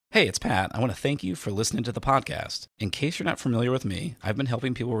Hey, it's Pat. I want to thank you for listening to the podcast. In case you're not familiar with me, I've been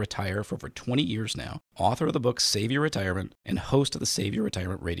helping people retire for over 20 years now, author of the book Save Your Retirement and host of the Save Your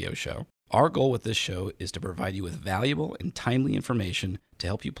Retirement radio show. Our goal with this show is to provide you with valuable and timely information to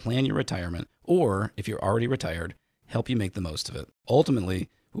help you plan your retirement, or if you're already retired, help you make the most of it. Ultimately,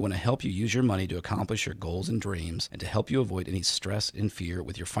 we want to help you use your money to accomplish your goals and dreams and to help you avoid any stress and fear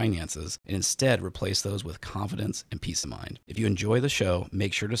with your finances and instead replace those with confidence and peace of mind. If you enjoy the show,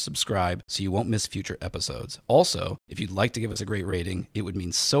 make sure to subscribe so you won't miss future episodes. Also, if you'd like to give us a great rating, it would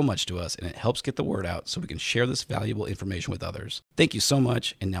mean so much to us and it helps get the word out so we can share this valuable information with others. Thank you so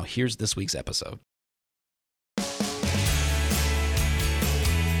much, and now here's this week's episode.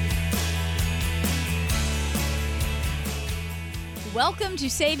 Welcome to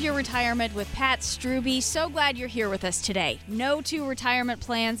Save Your Retirement with Pat Strube. So glad you're here with us today. No two retirement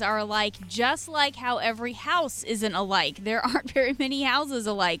plans are alike, just like how every house isn't alike. There aren't very many houses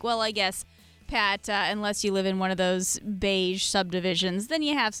alike. Well, I guess, Pat, unless you live in one of those beige subdivisions, then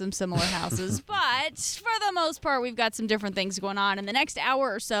you have some similar houses. But for the most part, we've got some different things going on. In the next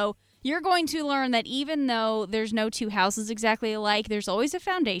hour or so, you're going to learn that even though there's no two houses exactly alike, there's always a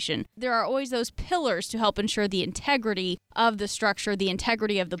foundation. There are always those pillars to help ensure the integrity of the structure, the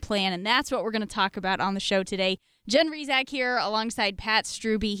integrity of the plan, and that's what we're going to talk about on the show today. Jen Rizak here alongside Pat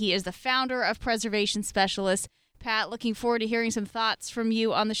Strube. He is the founder of Preservation Specialists. Pat, looking forward to hearing some thoughts from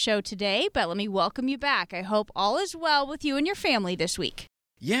you on the show today, but let me welcome you back. I hope all is well with you and your family this week.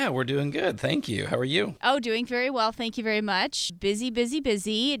 Yeah, we're doing good. Thank you. How are you? Oh, doing very well. Thank you very much. Busy,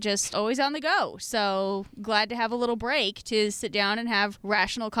 just always on the go. So glad to have a little break to sit down and have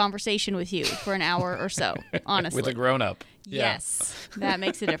rational conversation with you for an hour or so, honestly. With a grown-up. Yes, that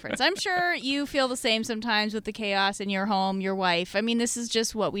makes a difference. I'm sure you feel the same sometimes with the chaos in your home, your wife. I mean, this is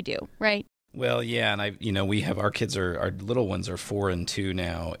just what we do, right? Well, yeah, and we have our kids our little ones are 4 and 2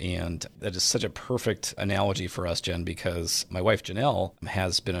 now, and that is such a perfect analogy for us, Jen, because my wife Janelle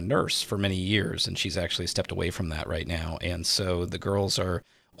has been a nurse for many years, and she's actually stepped away from that right now, and so the girls are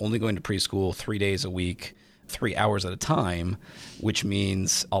only going to preschool 3 days a week, 3 hours at a time, which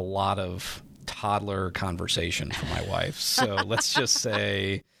means a lot of toddler conversation for my wife. So let's just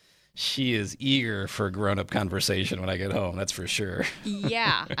say she is eager for a grown-up conversation when I get home, that's for sure.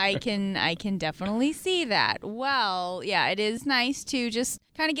 Yeah, I can definitely see that. Well, yeah, it is nice to just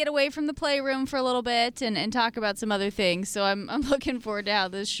kind of get away from the playroom for a little bit and talk about some other things. So I'm looking forward to how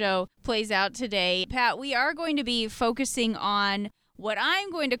this show plays out today. Pat, we are going to be focusing on what I'm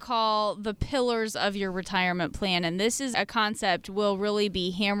going to call the pillars of your retirement plan. And this is a concept we'll really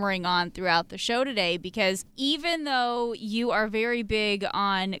be hammering on throughout the show today, because even though you are very big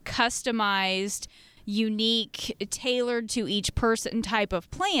on customized, unique, tailored to each person type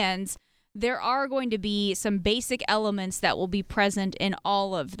of plans, there are going to be some basic elements that will be present in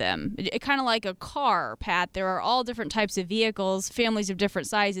all of them. Kind of like a car, Pat. There are all different types of vehicles. Families of different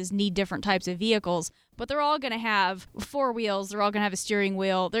sizes need different types of vehicles, but they're all going to have 4 wheels. They're all going to have a steering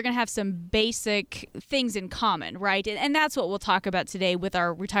wheel. They're going to have some basic things in common, right? And that's what we'll talk about today with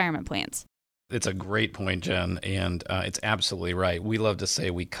our retirement plans. It's a great point, Jen, and it's absolutely right. We love to say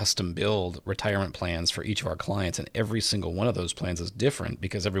we custom build retirement plans for each of our clients, and every single one of those plans is different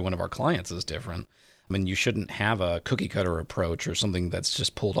because every one of our clients is different. I mean, you shouldn't have a cookie cutter approach or something that's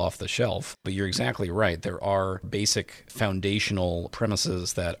just pulled off the shelf, but you're exactly right. There are basic foundational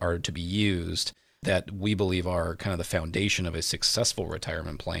premises that are to be used that we believe are kind of the foundation of a successful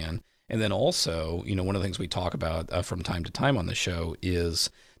retirement plan. And then also, one of the things we talk about from time to time on the show is,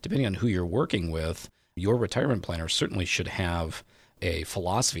 depending on who you're working with, your retirement planner certainly should have a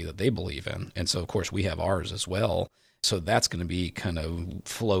philosophy that they believe in. And so, of course, we have ours as well. So that's going to be kind of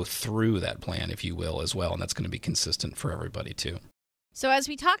flow through that plan, if you will, as well. And that's going to be consistent for everybody, too. So as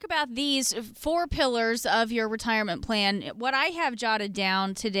we talk about these 4 pillars of your retirement plan, what I have jotted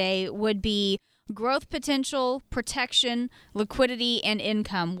down today would be growth potential, protection, liquidity, and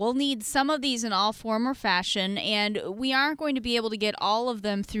income. We'll need some of these in all form or fashion, and we aren't going to be able to get all of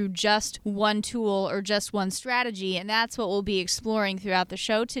them through just one tool or just one strategy, and that's what we'll be exploring throughout the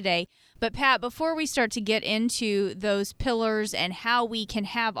show today. But Pat, before we start to get into those pillars and how we can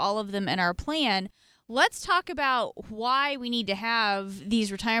have all of them in our plan, let's talk about why we need to have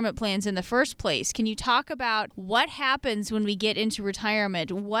these retirement plans in the first place. Can you talk about what happens when we get into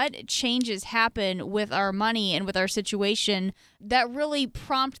retirement? What changes happen with our money and with our situation that really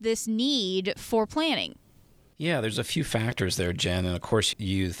prompt this need for planning? Yeah, there's a few factors there, Jen. And of course,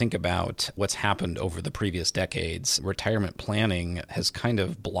 you think about what's happened over the previous decades. Retirement planning has kind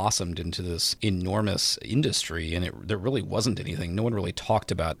of blossomed into this enormous industry, and there really wasn't anything. No one really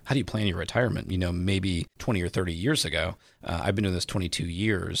talked about how do you plan your retirement, maybe 20 or 30 years ago. I've been doing this 22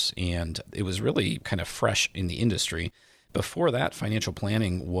 years, and it was really kind of fresh in the industry. Before that, financial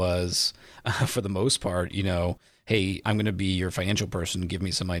planning was, for the most part, hey, I'm going to be your financial person. Give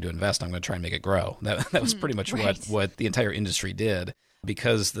me some money to invest. I'm going to try and make it grow. That was pretty much right. what the entire industry did,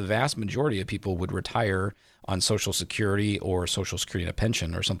 because the vast majority of people would retire on Social Security or Social Security and a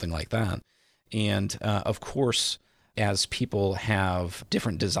pension or something like that. And of course, as people have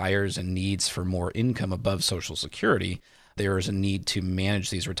different desires and needs for more income above Social Security, there is a need to manage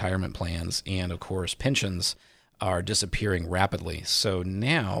these retirement plans. And of course, pensions are disappearing rapidly. So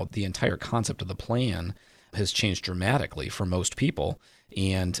now the entire concept of the plan has changed dramatically for most people.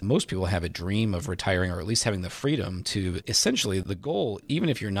 And most people have a dream of retiring, or at least having the freedom to, essentially the goal, even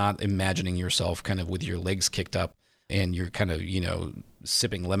if you're not imagining yourself kind of with your legs kicked up and you're kind of,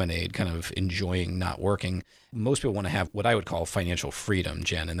 sipping lemonade, kind of enjoying not working. Most people want to have what I would call financial freedom,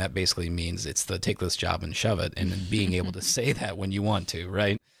 Jen. And that basically means it's the take this job and shove it, and being able to say that when you want to,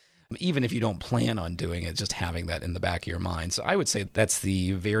 right? Even if you don't plan on doing it, just having that in the back of your mind. So I would say that's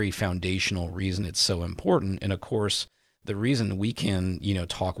the very foundational reason it's so important. And of course, the reason we can,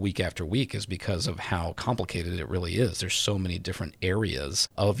 talk week after week is because of how complicated it really is. There's so many different areas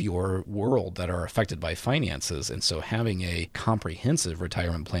of your world that are affected by finances. And so having a comprehensive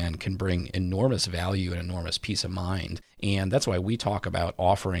retirement plan can bring enormous value and enormous peace of mind. And that's why we talk about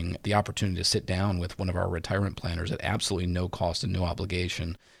offering the opportunity to sit down with one of our retirement planners at absolutely no cost and no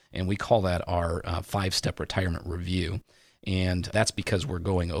obligation. And we call that our 5-step retirement review. And that's because we're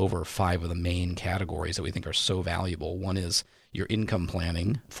going over 5 of the main categories that we think are so valuable. One is your income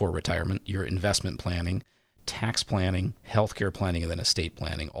planning for retirement, your investment planning, tax planning, healthcare planning, and then estate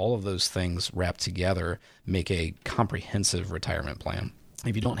planning. All of those things wrapped together make a comprehensive retirement plan.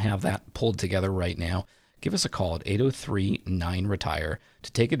 If you don't have that pulled together right now, give us a call at 803-9-RETIRE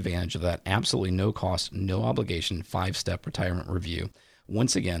to take advantage of that absolutely no cost, no obligation 5-step retirement review.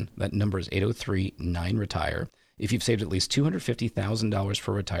 Once again, that number is 803-9-RETIRE. If you've saved at least $250,000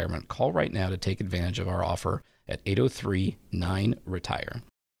 for retirement, call right now to take advantage of our offer at 803-9-RETIRE.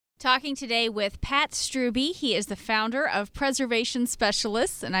 Talking today with Pat Strube. He is the founder of Preservation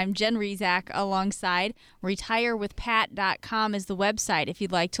Specialists, and I'm Jen Rezac alongside. RetireWithPat.com is the website if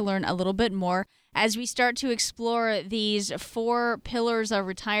you'd like to learn a little bit more. As we start to explore these 4 pillars of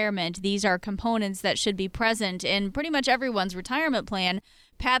retirement, these are components that should be present in pretty much everyone's retirement plan.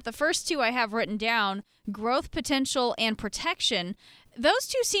 Pat, the first 2 I have written down, growth potential and protection. Those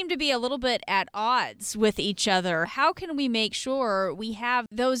 2 seem to be a little bit at odds with each other. How can we make sure we have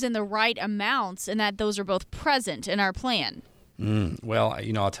those in the right amounts and that those are both present in our plan? Well,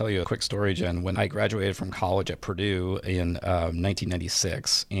 I'll tell you a quick story, Jen. When I graduated from college at Purdue in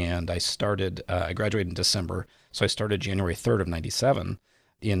 1996, and I graduated in December, so I started January 3rd of 97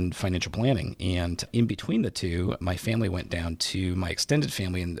 in financial planning. And in between the 2, my family went down to my extended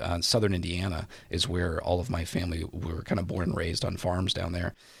family in southern Indiana, is where all of my family were kind of born and raised on farms down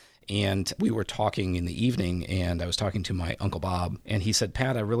there. And we were talking in the evening, and I was talking to my Uncle Bob, and he said,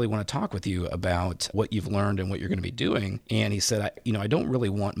 Pat, I really want to talk with you about what you've learned and what you're going to be doing. And he said, I don't really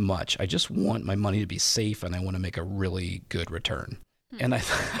want much. I just want my money to be safe, and I want to make a really good return. And I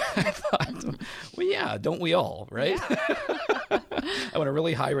thought, well, yeah, don't we all, right? Yeah. I want a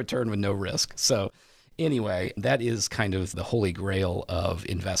really high return with no risk. So anyway, that is kind of the holy grail of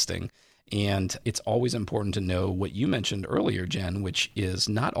investing. And it's always important to know what you mentioned earlier, Jen, which is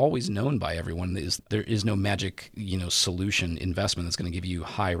not always known by everyone. There is no magic, solution investment that's going to give you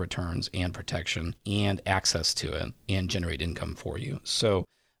high returns and protection and access to it and generate income for you. So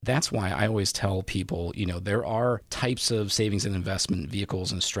that's why I always tell people, there are types of savings and investment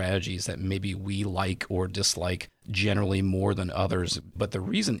vehicles and strategies that maybe we like or dislike generally more than others. But the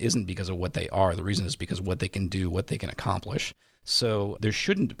reason isn't because of what they are. The reason is because of what they can do, what they can accomplish. So there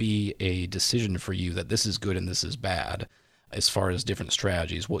shouldn't be a decision for you that this is good and this is bad as far as different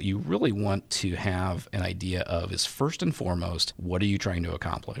strategies. What you really want to have an idea of is, first and foremost, what are you trying to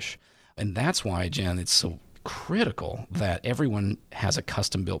accomplish? And that's why, Jen, it's so critical that everyone has a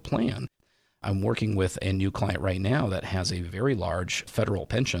custom-built plan. I'm working with a new client right now that has a very large federal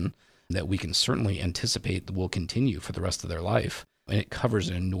pension that we can certainly anticipate will continue for the rest of their life. And it covers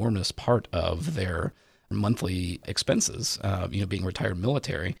an enormous part of their monthly expenses, being retired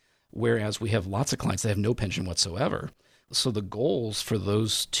military, whereas we have lots of clients that have no pension whatsoever. So the goals for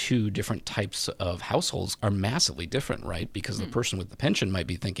those 2 different types of households are massively different, right? Because the person with the pension might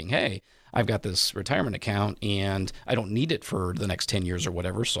be thinking, hey, I've got this retirement account and I don't need it for the next 10 years or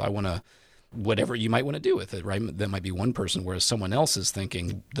whatever. So I want to, whatever you might want to do with it, right? That might be one person, whereas someone else is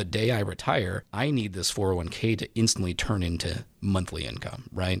thinking the day I retire, I need this 401k to instantly turn into monthly income,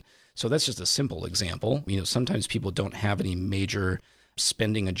 right? So that's just a simple example. Sometimes people don't have any major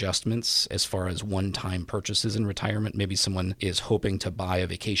spending adjustments as far as one-time purchases in retirement. Maybe someone is hoping to buy a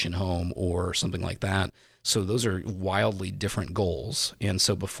vacation home or something like that. So those are wildly different goals. And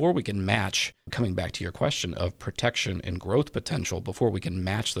so before we can match, coming back to your question of protection and growth potential, before we can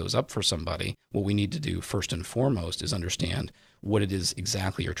match those up for somebody, what we need to do first and foremost is understand what it is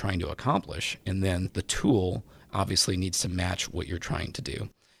exactly you're trying to accomplish. And then the tool obviously needs to match what you're trying to do.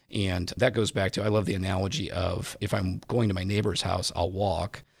 And that goes back to, I love the analogy of if I'm going to my neighbor's house, I'll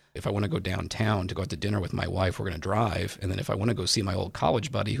walk. If I want to go downtown to go out to dinner with my wife, we're going to drive. And then if I want to go see my old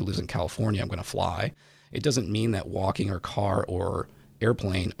college buddy who lives in California, I'm going to fly. It doesn't mean that walking or car or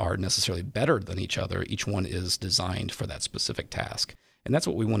airplane are necessarily better than each other. Each one is designed for that specific task. And that's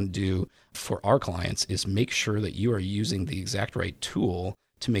what we want to do for our clients, is make sure that you are using the exact right tool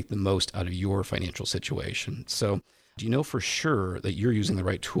to make the most out of your financial situation. So do you know for sure that you're using the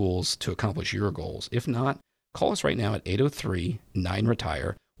right tools to accomplish your goals? If not, call us right now at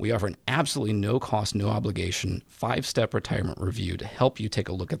 803-9-RETIRE. We offer an absolutely no cost, no obligation 5-step retirement review to help you take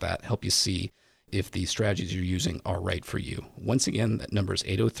a look at that, help you see if the strategies you're using are right for you. Once again, that number is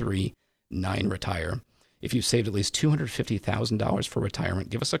 803-9-RETIRE. If you've saved at least $250,000 for retirement,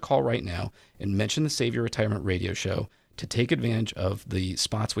 give us a call right now and mention the Save Your Retirement radio show to take advantage of the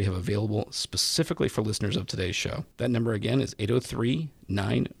spots we have available specifically for listeners of today's show. That number again is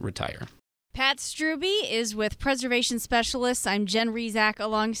 803-9-RETIRE. Pat Strube is with Preservation Specialists. I'm Jen Rezac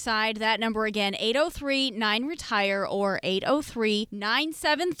alongside that number again, 803-9-RETIRE or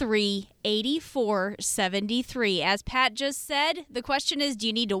 803-973-8473. As Pat just said, the question is, do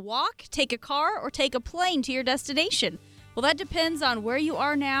you need to walk, take a car, or take a plane to your destination? Well, that depends on where you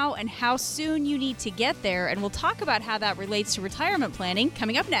are now and how soon you need to get there, and we'll talk about how that relates to retirement planning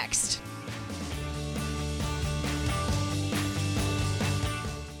coming up next.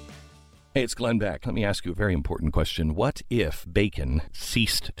 Hey, it's Glenn Beck. Let me ask you a very important question. What if bacon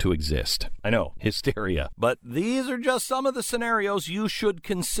ceased to exist? I know, hysteria. But these are just some of the scenarios you should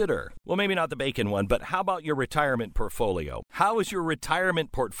consider. Well, maybe not the bacon one, but how about your retirement portfolio? How is your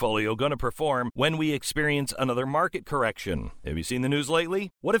retirement portfolio going to perform when we experience another market correction? Have you seen the news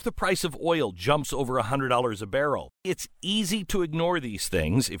lately? What if the price of oil jumps over $100 a barrel? It's easy to ignore these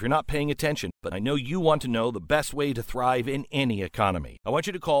things if you're not paying attention, but I know you want to know the best way to thrive in any economy. I want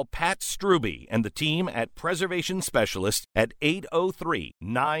you to call Pat Strube and the team at Preservation Specialists at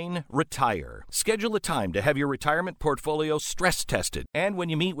 803-9-RETIRE. Schedule a time to have your retirement portfolio stress tested. And when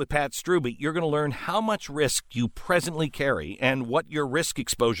you meet with Pat Strube, you're going to learn how much risk you presently carry and what your risk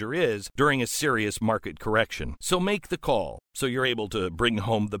exposure is during a serious market correction. So make the call so you're able to bring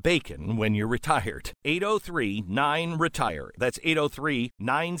home the bacon when you're retired. 803-9-RETIRE. That's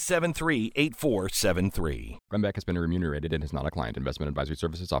 803-973-8473. Glenn Beck has been remunerated and is not a client. Investment advisory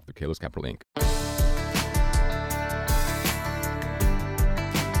services offered through Kalos Capital Inc.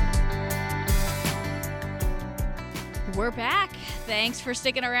 We're back. Thanks for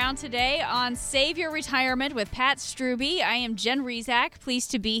sticking around today on Save Your Retirement with Pat Strube. I am Jen Rezac, pleased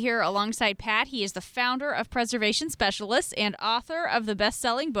to be here alongside Pat. He is the founder of Preservation Specialists and author of the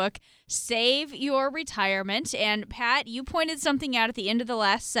best-selling book, Save Your Retirement. And Pat, you pointed something out at the end of the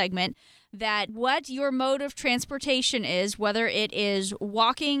last segment, that what your mode of transportation is, whether it is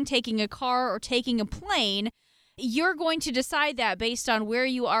walking, taking a car, or taking a plane, you're going to decide that based on where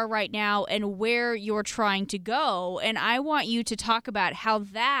you are right now and where you're trying to go. And I want you to talk about how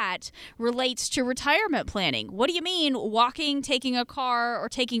that relates to retirement planning. What do you mean walking, taking a car, or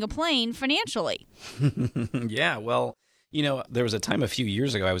taking a plane financially? Yeah, well, there was a time a few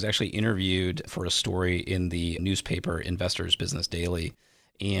years ago I was actually interviewed for a story in the newspaper Investors Business Daily.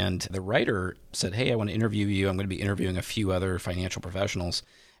 And the writer said, hey, I want to interview you. I'm going to be interviewing a few other financial professionals.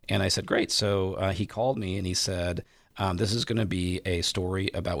 And I said, great. So he called me and he said, this is going to be a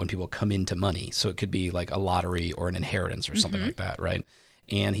story about when people come into money. So it could be like a lottery or an inheritance or something like that, right?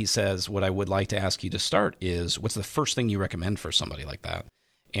 And he says, what I would like to ask you to start is, what's the first thing you recommend for somebody like that?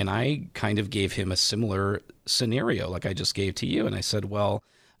 And I kind of gave him a similar scenario like I just gave to you. And I said, well,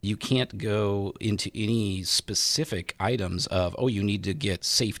 you can't go into any specific items of, you need to get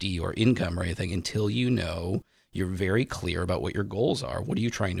safety or income or anything until you're very clear about what your goals are. What are you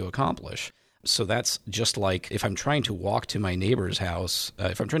trying to accomplish? So that's just like if I'm trying to walk to my neighbor's house,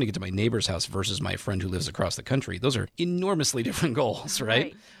 if I'm trying to get to my neighbor's house versus my friend who lives across the country, those are enormously different goals,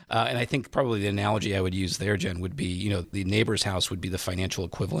 right? And I think probably the analogy I would use there, Jen, would be, the neighbor's house would be the financial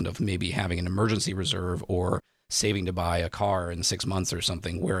equivalent of maybe having an emergency reserve or saving to buy a car in 6 months or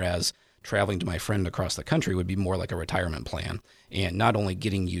something, whereas traveling to my friend across the country would be more like a retirement plan. And not only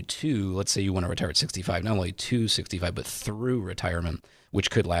getting you to, let's say you want to retire at 65, not only to 65, but through retirement,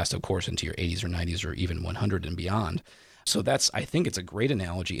 which could last, of course, into your 80s or 90s or even 100 and beyond. So I think it's a great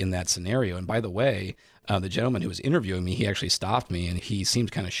analogy in that scenario. And by the way, the gentleman who was interviewing me, he actually stopped me and he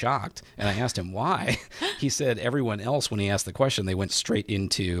seemed kind of shocked. And I asked him why. He said everyone else, when he asked the question, they went straight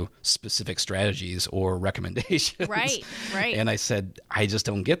into specific strategies or recommendations. Right. And I said, I just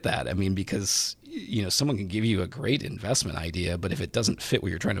don't get that. I mean, because someone can give you a great investment idea, but if it doesn't fit what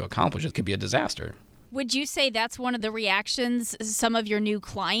you're trying to accomplish, it could be a disaster. Would you say that's one of the reactions some of your new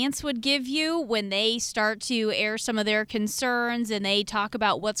clients would give you when they start to air some of their concerns and they talk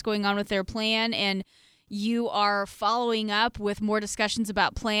about what's going on with their plan, and you are following up with more discussions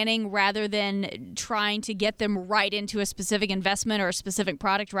about planning rather than trying to get them right into a specific investment or a specific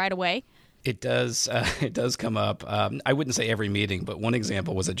product right away? It does come up. I wouldn't say every meeting, but one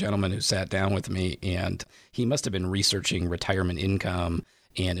example was a gentleman who sat down with me, and he must have been researching retirement income,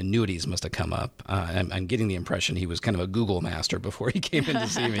 and annuities must have come up. I'm getting the impression he was kind of a Google master before he came in to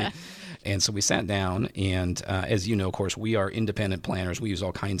see me. And so we sat down, and as you know, of course, we are independent planners. We use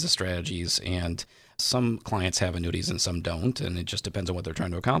all kinds of strategies, and some clients have annuities and some don't, and it just depends on what they're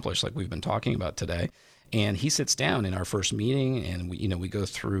trying to accomplish, like we've been talking about today. And he sits down in our first meeting, and we go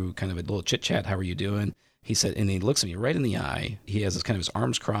through kind of a little chit chat. How are you doing? He said, and he looks at me right in the eye. He has his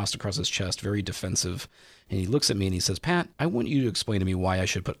arms crossed across his chest, very defensive. And he looks at me and he says, Pat, I want you to explain to me why I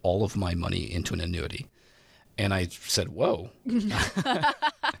should put all of my money into an annuity. And I said, whoa.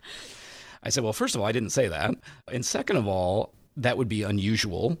 I said, well, first of all, I didn't say that. And second of all, that would be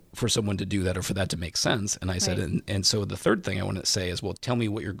unusual for someone to do that or for that to make sense. And I said, and so the third thing I want to say is, well, tell me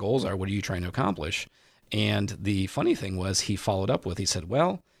what your goals are. What are you trying to accomplish? And the funny thing was he followed up with, he said,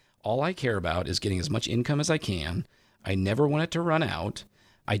 well, all I care about is getting as much income as I can. I never want it to run out.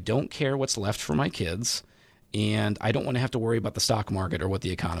 I don't care what's left for my kids. And I don't want to have to worry about the stock market or what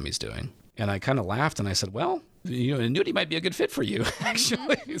the economy's doing. And I kind of laughed and I said, well, an annuity might be a good fit for you,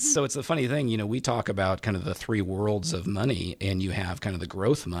 actually. So it's the funny thing, we talk about kind of the three worlds of money, and you have kind of the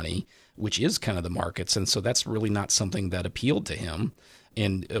growth money, which is kind of the markets. And so that's really not something that appealed to him.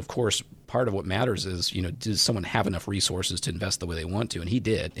 And of course, part of what matters is, does someone have enough resources to invest the way they want to? And he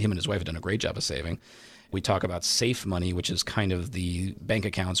did. Him and his wife had done a great job of saving. We talk about safe money, which is kind of the bank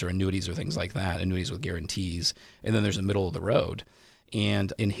accounts or annuities or things like that, annuities with guarantees. And then there's the middle of the road.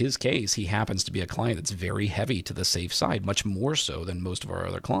 And in his case, he happens to be a client that's very heavy to the safe side, much more so than most of our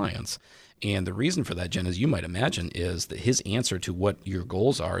other clients. And the reason for that, Jen, as you might imagine, is that his answer to what your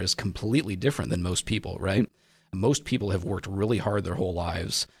goals are is completely different than most people, right? Most people have worked really hard their whole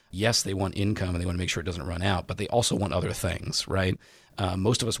lives. Yes, they want income and they want to make sure it doesn't run out, but they also want other things, right?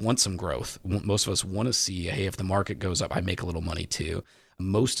 Most of us want some growth. Most of us want to see, hey, if the market goes up, I make a little money too.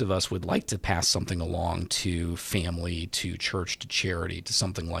 Most of us would like to pass something along to family, to church, to charity, to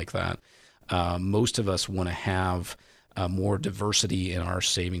something like that. Most of us want to have more diversity in our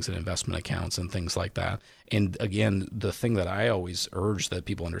savings and investment accounts and things like that. And again, the thing that I always urge that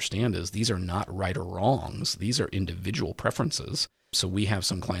people understand is these are not right or wrongs. These are individual preferences. So we have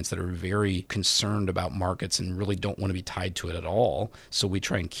some clients that are very concerned about markets and really don't want to be tied to it at all. So we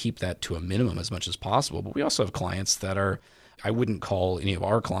try and keep that to a minimum as much as possible. But we also have clients that are, I wouldn't call any of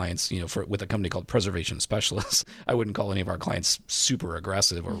our clients, with a company called Preservation Specialists, I wouldn't call any of our clients super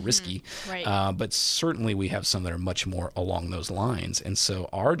aggressive or risky. Right. But certainly we have some that are much more along those lines. And so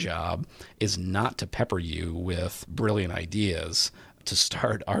our job is not to pepper you with brilliant ideas to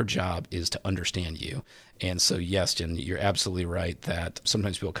start. Our job is to understand you. And so, yes, Jen, you're absolutely right that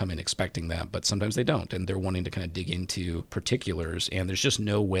sometimes people come in expecting that, but sometimes they don't. And they're wanting to kind of dig into particulars. And there's just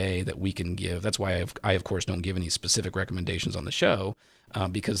no way that we can give. That's why I of course, don't give any specific recommendations on the show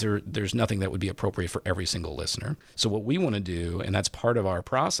because there's nothing that would be appropriate for every single listener. So what we want to do, and that's part of our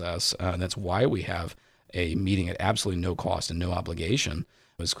process, and that's why we have a meeting at absolutely no cost and no obligation,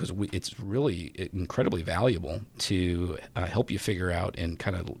 is because it's really incredibly valuable to help you figure out and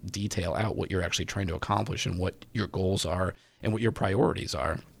kind of detail out what you're actually trying to accomplish and what your goals are and what your priorities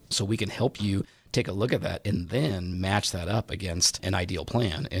are. So we can help you take a look at that and then match that up against an ideal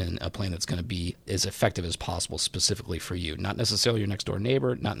plan, and a plan that's going to be as effective as possible specifically for you. Not necessarily your next door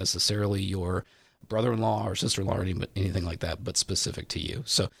neighbor, not necessarily your brother-in-law or sister-in-law or anything like that, but specific to you.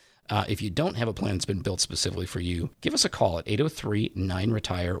 So If you don't have a plan that's been built specifically for you, give us a call at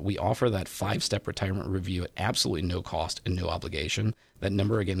 803-9-RETIRE. We offer that 5-step retirement review at absolutely no cost and no obligation. That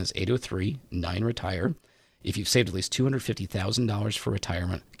number again is 803-9-RETIRE. If you've saved at least $250,000 for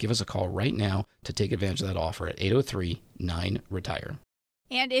retirement, give us a call right now to take advantage of that offer at 803-9-RETIRE.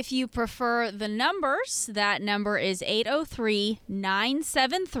 And if you prefer the numbers, that number is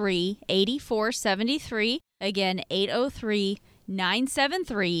 803-973-8473. Again,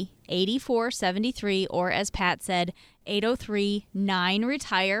 803-973-8473, or as Pat said,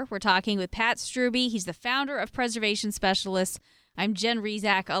 803-9-RETIRE. We're talking with Pat Strube. He's the founder of Preservation Specialists. I'm Jen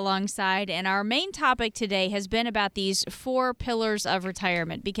Rezac alongside, and our main topic today has been about these 4 pillars of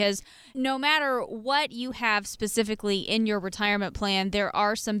retirement, because no matter what you have specifically in your retirement plan, there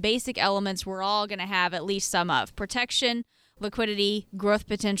are some basic elements we're all going to have at least some of: protection, liquidity, growth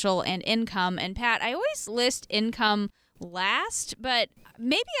potential, and income. And Pat, I always list income last, but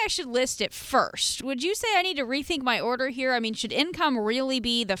maybe I should list it first. Would you say I need to rethink my order here? I mean, should income really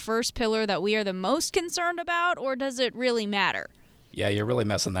be the first pillar that we are the most concerned about, or does it really matter? Yeah, you're really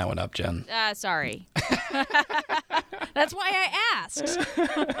messing that one up, Jen. Sorry. That's why I asked.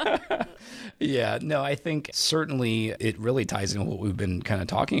 Yeah, no, I think certainly it really ties in what we've been kind of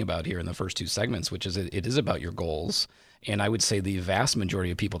talking about here in the first 2 segments, which is it is about your goals. And I would say the vast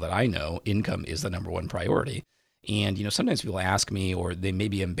majority of people that I know, income is the number 1 priority. And, sometimes people ask me, or they may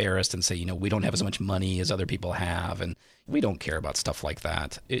be embarrassed and say, we don't have as much money as other people have. And we don't care about stuff like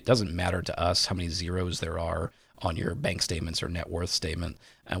that. It doesn't matter to us how many zeros there are on your bank statements or net worth statement.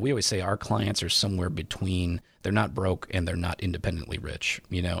 And we always say our clients are somewhere between, they're not broke and they're not independently rich.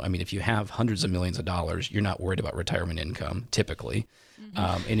 If you have hundreds of millions of dollars, you're not worried about retirement income, typically.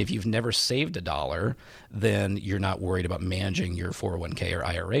 And if you've never saved a dollar, then you're not worried about managing your 401k or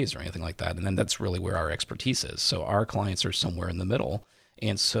IRAs or anything like that. And then that's really where our expertise is. So our clients are somewhere in the middle.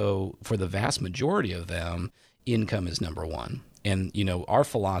 And so for the vast majority of them, income is number 1. And, our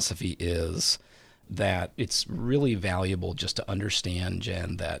philosophy is that it's really valuable just to understand,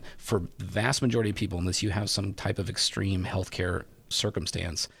 Jen, that for the vast majority of people, unless you have some type of extreme healthcare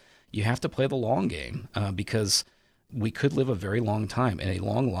circumstance, you have to play the long game because we could live a very long time, and a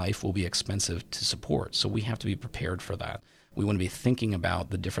long life will be expensive to support. So we have to be prepared for that. We want to be thinking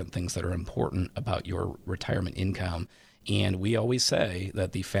about the different things that are important about your retirement income. And we always say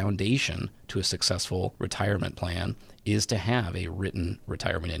that the foundation to a successful retirement plan is to have a written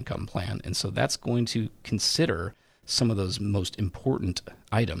retirement income plan. And so that's going to consider some of those most important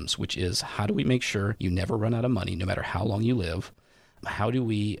items, which is, how do we make sure you never run out of money no matter how long you live? How do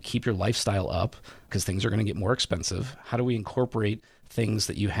we keep your lifestyle up, because things are going to get more expensive? How do we incorporate things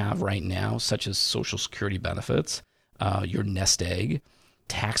that you have right now, such as Social Security benefits, your nest egg,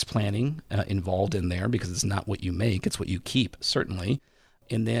 tax planning involved in there, because it's not what you make, it's what you keep, certainly.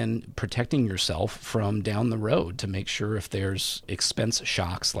 And then protecting yourself from down the road to make sure if there's expense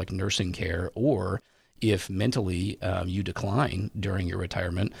shocks like nursing care, or if mentally you decline during your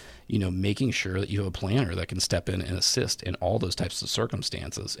retirement, making sure that you have a planner that can step in and assist in all those types of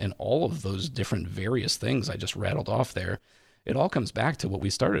circumstances. And all of those different various things I just rattled off there, it all comes back to what we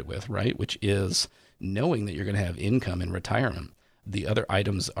started with, right? Which is knowing that you're going to have income in retirement. The other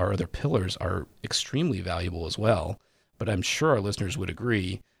items, our other pillars, are extremely valuable as well. But I'm sure our listeners would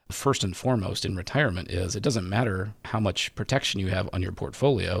agree, first and foremost in retirement is, it doesn't matter how much protection you have on your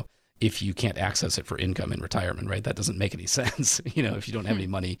portfolio if you can't access it for income in retirement, right? That doesn't make any sense, if you don't have any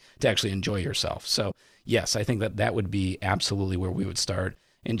money to actually enjoy yourself. So yes, I think that would be absolutely where we would start.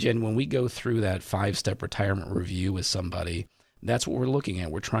 And Jen, when we go through that 5-step retirement review with somebody, that's what we're looking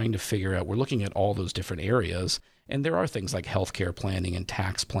at. We're trying to figure out, we're looking at all those different areas. And there are things like healthcare planning and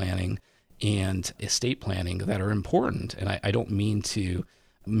tax planning and estate planning that are important. And I don't mean to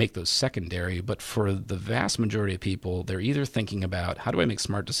make those secondary, but for the vast majority of people, they're either thinking about, how do I make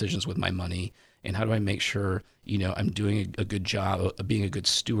smart decisions with my money? And how do I make sure, I'm doing a good job of being a good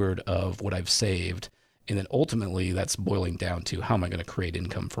steward of what I've saved? And then ultimately that's boiling down to, how am I going to create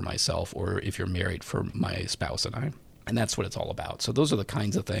income for myself, or if you're married, for my spouse and I. And that's what it's all about. So those are the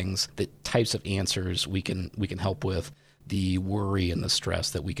kinds of things, the types of answers we can help with, the worry and the stress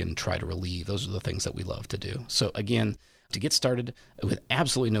that we can try to relieve. Those are the things that we love to do. So again, to get started with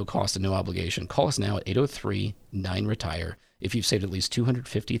absolutely no cost and no obligation, call us now at 803-9-RETIRE. If you've saved at least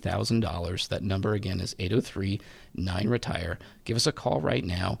 $250,000, that number again is 803-9-RETIRE. Give us a call right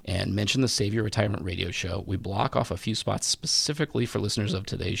now and mention the Save Your Retirement Radio Show. We block off a few spots specifically for listeners of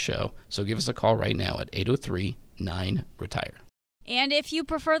today's show. So give us a call right now at 803-9-RETIRE. And if you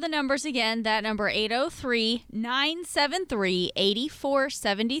prefer the numbers again, that number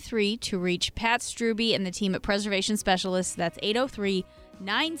 803-973-8473 to reach Pat Strube and the team at Preservation Specialists. That's 803-973-8473.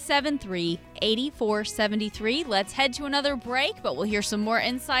 888-973-8473. Let's head to another break, but we'll hear some more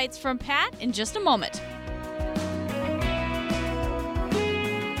insights from Pat in just a moment.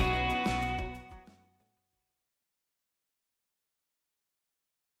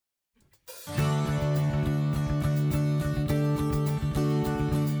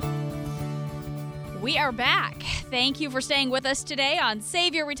 We are back. Thank you for staying with us today on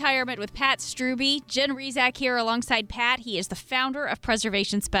Save Your Retirement with Pat Strube. Jen Rezac here alongside Pat. He is the founder of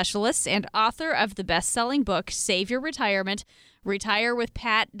Preservation Specialists and author of the best-selling book, Save Your Retirement.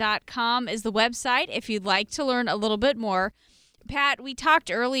 RetireWithPat.com is the website if you'd like to learn a little bit more. Pat, we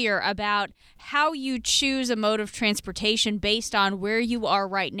talked earlier about how you choose a mode of transportation based on where you are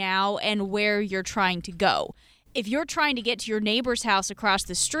right now and where you're trying to go. If you're trying to get to your neighbor's house across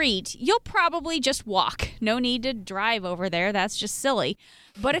the street, you'll probably just walk. No need to drive over there. That's just silly.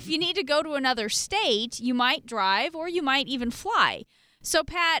 But if you need to go to another state, you might drive or you might even fly. So,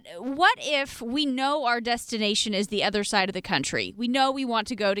 Pat, what if we know our destination is the other side of the country? We know we want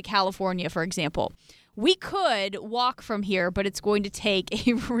to go to California, for example. We could walk from here, but it's going to take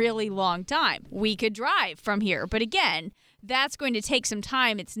a really long time. We could drive from here, but again, that's going to take some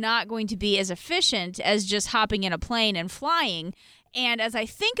time. It's not going to be as efficient as just hopping in a plane and flying. And as I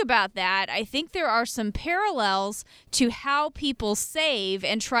think about that, I think there are some parallels to how people save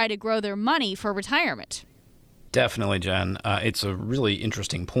and try to grow their money for retirement. Definitely, Jen. It's a really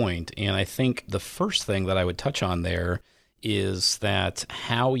interesting point. And I think the first thing that I would touch on there is that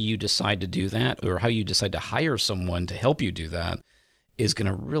how you decide to do that, or how you decide to hire someone to help you do that, is going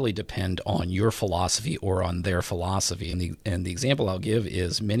to really depend on your philosophy or on their philosophy. And the example I'll give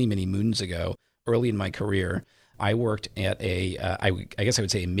is many, many moons ago, early in my career, I worked at I guess I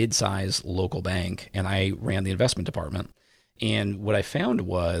would say a mid-size local bank, and I ran the investment department. And what I found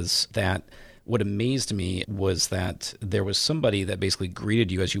was that what amazed me was that there was somebody that basically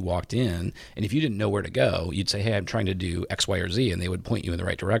greeted you as you walked in. And if you didn't know where to go, you'd say, hey, I'm trying to do X, Y, or Z, and they would point you in the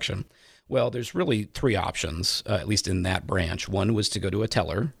right direction. Well, there's really three options, at least in that branch. One was to go to a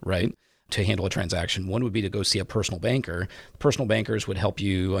teller, right, to handle a transaction. One would be to go see a personal banker. Personal bankers would help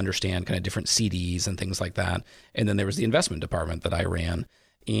you understand kind of different CDs and things like that. And then there was the investment department that I ran.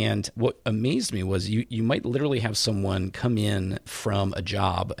 And what amazed me was you might literally have someone come in from a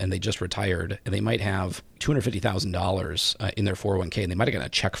job and they just retired, and they might have $250,000 in their 401k, and they might have gotten a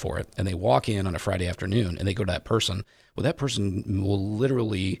check for it. And they walk in on a Friday afternoon and they go to that person. Well, that person will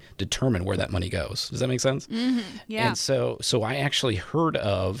literally determine where that money goes. Does that make sense? Mm-hmm. Yeah. And so I actually heard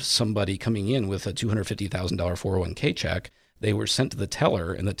of somebody coming in with a $250,000 401k check. They were sent to the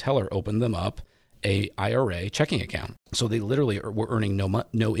teller, and the teller opened them up a IRA checking account. So they literally were earning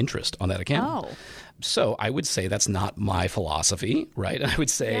no interest on that account. Oh. So I would say that's not my philosophy, right? I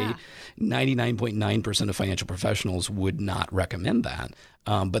would say 99.9% of financial professionals would not recommend that.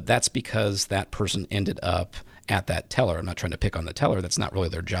 But that's because that person ended up at that teller. I'm not trying to pick on the teller. That's not really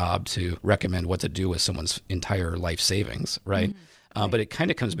their job to recommend what to do with someone's entire life savings, right? Mm-hmm. But it kind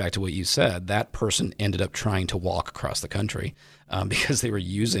of comes back to what you said. That person ended up trying to walk across the country because they were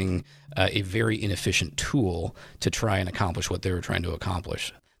using a very inefficient tool to try and accomplish what they were trying to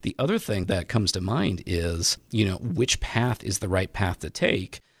accomplish. The other thing that comes to mind is, which path is the right path to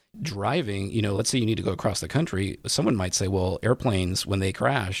take? Driving, let's say you need to go across the country. Someone might say, well, airplanes, when they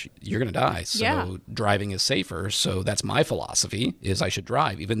crash, you're going to die. So driving is safer. So that's my philosophy, is I should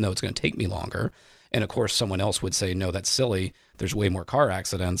drive, even though it's going to take me longer. And of course, someone else would say, no, that's silly. There's way more car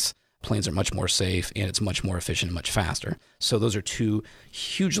accidents. Planes are much more safe, and it's much more efficient and much faster. So those are two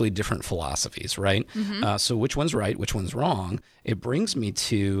hugely different philosophies, right? Mm-hmm. So which one's right? Which one's wrong? It brings me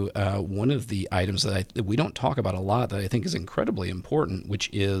to one of the items that we don't talk about a lot that I think is incredibly important, which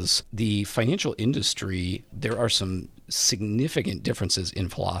is the financial industry. There are some significant differences in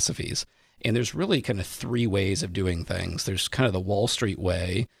philosophies. And there's really kind of three ways of doing things. There's kind of the Wall Street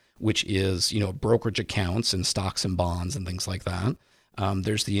way, which is, brokerage accounts and stocks and bonds and things like that.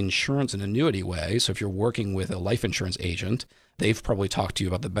 There's the insurance and annuity way. So if you're working with a life insurance agent, they've probably talked to you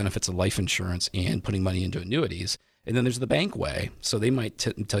about the benefits of life insurance and putting money into annuities. And then there's the bank way. So they might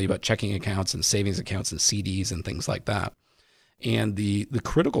tell you about checking accounts and savings accounts and CDs and things like that. And the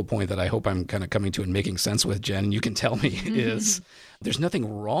critical point that I hope I'm kind of coming to and making sense with, Jen, and you can tell me, is there's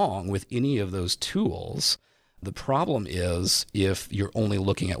nothing wrong with any of those tools. The problem is if you're only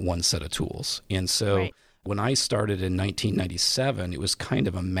looking at one set of tools. And so when I started in 1997, it was kind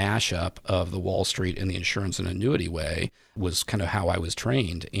of a mashup of the Wall Street and the insurance and annuity way was kind of how I was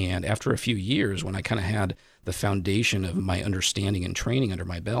trained. And after a few years, when I kind of had the foundation of my understanding and training under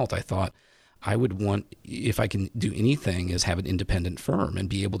my belt, I thought I would want, if I can do anything, is have an independent firm and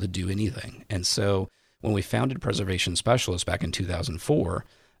be able to do anything. And so When we founded Preservation Specialists back in 2004,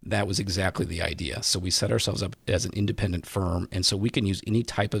 that was exactly the idea. So we set ourselves up as an independent firm. And so we can use any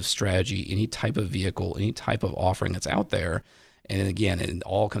type of strategy, any type of vehicle, any type of offering that's out there. And again, it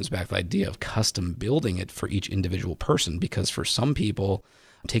all comes back to the idea of custom building it for each individual person, because for some people,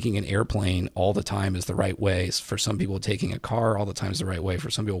 taking an airplane all the time is the right way. For some people, taking a car all the time is the right way. For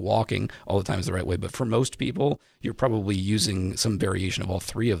some people, walking all the time is the right way. But for most people, you're probably using some variation of all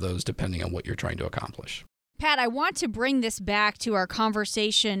three of those, depending on what you're trying to accomplish. Pat, I want to bring this back to our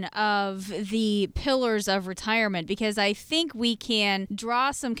conversation of the pillars of retirement, because I think we can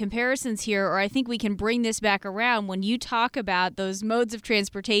draw some comparisons here, or I think we can bring this back around when you talk about those modes of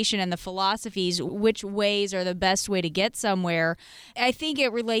transportation and the philosophies, which ways are the best way to get somewhere. I think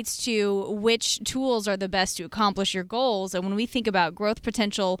it relates to which tools are the best to accomplish your goals. And when we think about growth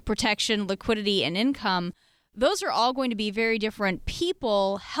potential, protection, liquidity, and income, those are all going to be very different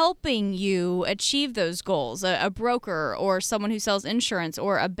people helping you achieve those goals, a broker or someone who sells insurance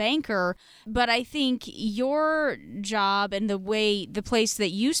or a banker. But I think your job and the place that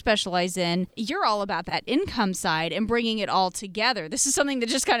you specialize in, you're all about that income side and bringing it all together. This is something that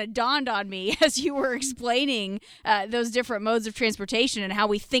just kind of dawned on me as you were explaining those different modes of transportation and how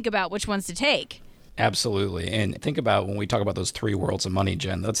we think about which ones to take. Absolutely. And think about when we talk about those three worlds of money,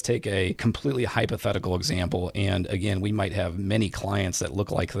 Jen, let's take a completely hypothetical example. And again, we might have many clients that look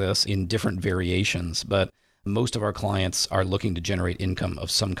like this in different variations, but most of our clients are looking to generate income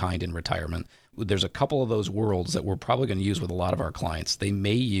of some kind in retirement. There's a couple of those worlds that we're probably going to use with a lot of our clients. They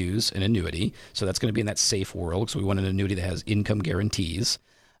may use an annuity. So that's going to be in that safe world. So we want an annuity that has income guarantees.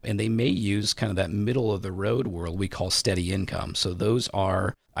 And they may use kind of that middle of the road world we call steady income. So those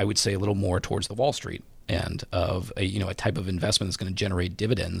are, I would say, a little more towards the Wall Street end of a type of investment that's going to generate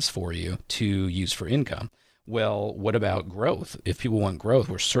dividends for you to use for income. Well, what about growth? If people want growth,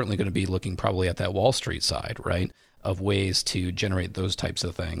 we're certainly going to be looking probably at that Wall Street side, right, of ways to generate those types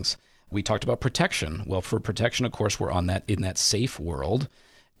of things. We talked about protection. Well, for protection, of course, we're in that safe world.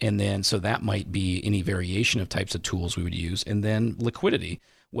 And then so that might be any variation of types of tools we would use. And then liquidity.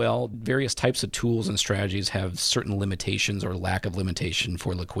 Well, various types of tools and strategies have certain limitations or lack of limitation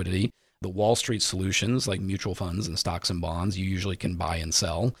for liquidity. The Wall Street solutions like mutual funds and stocks and bonds, you usually can buy and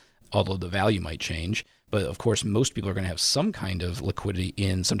sell, although the value might change. But of course, most people are going to have some kind of liquidity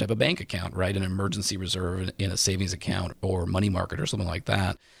in some type of bank account, right? An emergency reserve in a savings account or money market or something like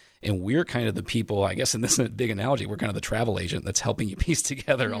that. And we're kind of the people, I guess in this big analogy, we're kind of the travel agent that's helping you piece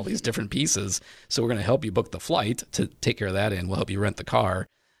together all these different pieces. So we're going to help you book the flight to take care of that, and we'll help you rent the car.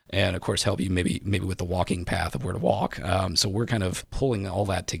 And of course, help you maybe with the walking path of where to walk. So we're kind of pulling all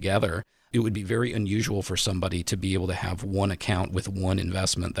that together. It would be very unusual for somebody to be able to have one account with one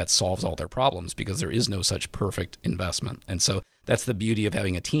investment that solves all their problems, because there is no such perfect investment. And so that's the beauty of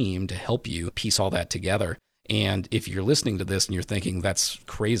having a team to help you piece all that together. And if you're listening to this and you're thinking, that's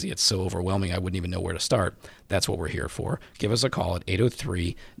crazy, it's so overwhelming, I wouldn't even know where to start, that's what we're here for. Give us a call at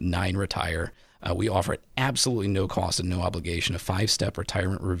 803-9-RETIRE. We offer at absolutely no cost and no obligation a 5-step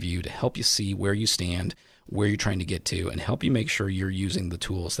retirement review to help you see where you stand, where you're trying to get to, and help you make sure you're using the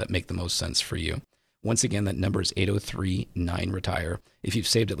tools that make the most sense for you. Once again, that number is 803-9-RETIRE. If you've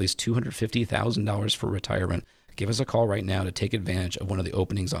saved at least $250,000 for retirement, give us a call right now to take advantage of one of the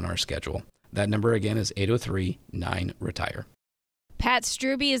openings on our schedule. That number again is 803-9-RETIRE. Pat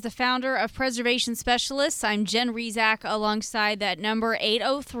Strube is the founder of Preservation Specialists. I'm Jen Rezac alongside that number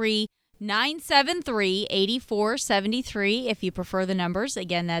 803-973-8473. If you prefer the numbers,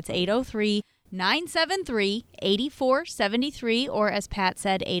 again, that's 803-973-8473, or as Pat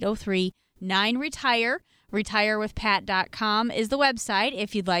said, 803-9-RETIRE. RetireWithPat.com is the website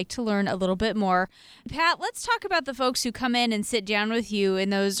if you'd like to learn a little bit more. Pat, let's talk about the folks who come in and sit down with you in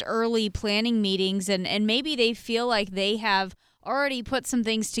those early planning meetings, and maybe they feel like they have already put some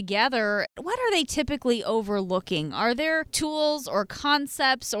things together. What are they typically overlooking? Are there tools or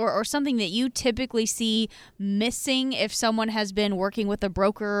concepts or something that you typically see missing if someone has been working with a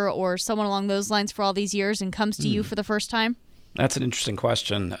broker or someone along those lines for all these years and comes to you for the first time? That's an interesting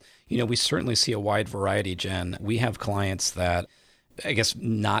question. We certainly see a wide variety, Jen. We have clients that, I guess,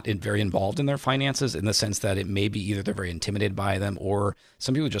 not very involved in their finances, in the sense that it may be either they're very intimidated by them, or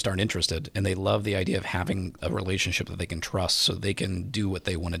some people just aren't interested and they love the idea of having a relationship that they can trust so they can do what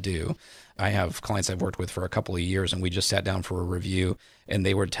they want to do. I have clients I've worked with for a couple of years, and we just sat down for a review, and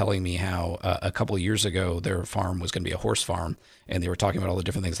they were telling me how a couple of years ago their farm was going to be a horse farm, and they were talking about all the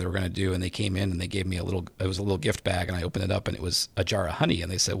different things they were going to do. And they came in and they gave me it was a little gift bag, and I opened it up and it was a jar of honey.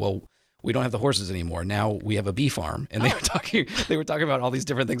 And they said, well, we don't have the horses anymore. Now we have a bee farm. And they were talking about all these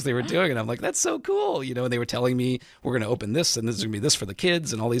different things they were doing. And I'm like, that's so cool. You know, and they were telling me we're going to open this and this is going to be this for the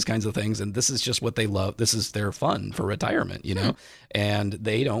kids and all these kinds of things. And this is just what they love. This is their fun for retirement, you know, and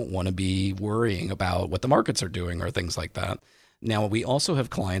they don't want to be worrying about what the markets are doing or things like that. Now, we also have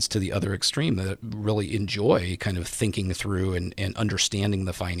clients to the other extreme that really enjoy kind of thinking through and understanding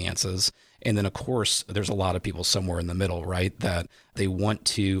the finances. And then, of course, there's a lot of people somewhere in the middle, right, that they want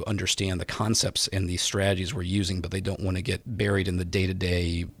to understand the concepts and the strategies we're using, but they don't want to get buried in the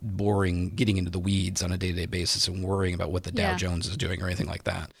day-to-day boring, getting into the weeds on a day-to-day basis and worrying about what the Dow Jones is doing or anything like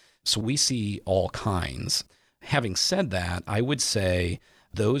that. So we see all kinds. Having said that, I would say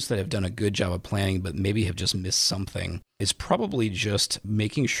those that have done a good job of planning but maybe have just missed something is probably just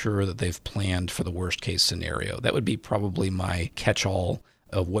making sure that they've planned for the worst case scenario. That would be probably my catch-all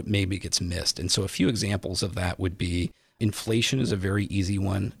of what maybe gets missed. And so a few examples of that would be inflation is a very easy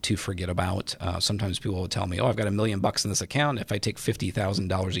one to forget about. Sometimes people will tell me, I've got $1 million in this account. If I take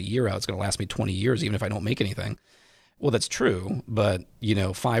 $50,000 a year out, it's going to last me 20 years, even if I don't make anything. Well, that's true, but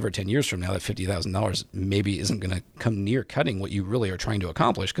 5 or 10 years from now, that $50,000 maybe isn't going to come near cutting what you really are trying to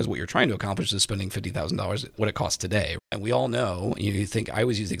accomplish, because what you're trying to accomplish is spending $50,000 what it costs today. And we all know, you think, I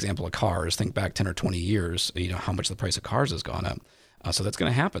always use the example of cars. Think back 10 or 20 years, how much the price of cars has gone up. So that's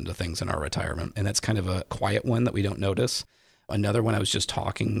going to happen to things in our retirement, and that's kind of a quiet one that we don't notice. Another one I was just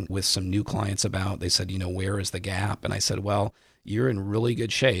talking with some new clients about, they said, where is the gap? And I said, well, you're in really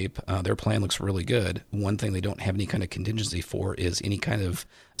good shape. Their plan looks really good. One thing they don't have any kind of contingency for is any kind of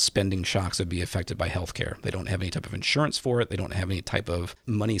spending shocks that would be affected by healthcare. They don't have any type of insurance for it. They don't have any type of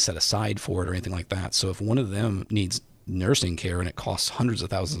money set aside for it or anything like that. So if one of them needs nursing care and it costs hundreds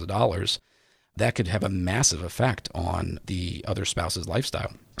of thousands of dollars, that could have a massive effect on the other spouse's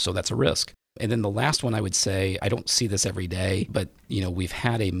lifestyle. So that's a risk. And then the last one I would say, I don't see this every day, but we've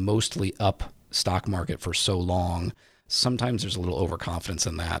had a mostly up stock market for so long. Sometimes there's a little overconfidence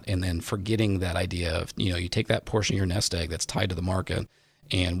in that, and then forgetting that idea of, you take that portion of your nest egg that's tied to the market,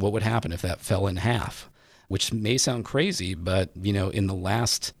 and what would happen if that fell in half, which may sound crazy, but, in the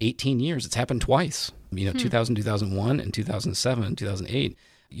last 18 years, it's happened twice, 2000, 2001, and 2007, 2008.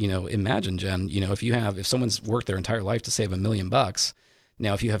 Imagine, Jen, if someone's worked their entire life to save $1 million,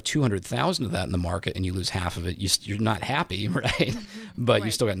 now, if you have 200,000 of that in the market and you lose half of it, you're not happy, right? But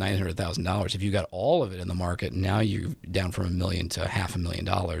you still got $900,000. If you got all of it in the market, now you're down from $1 million to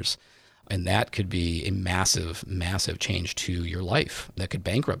 $500,000. And that could be a massive, massive change to your life that could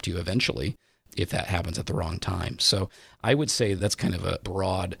bankrupt you eventually if that happens at the wrong time. So I would say that's kind of a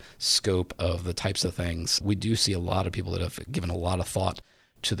broad scope of the types of things. We do see a lot of people that have given a lot of thought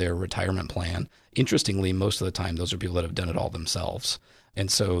to their retirement plan. Interestingly, most of the time, those are people that have done it all themselves. And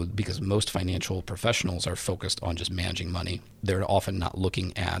so because most financial professionals are focused on just managing money, they're often not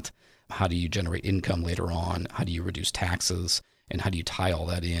looking at how do you generate income later on, how do you reduce taxes, and how do you tie all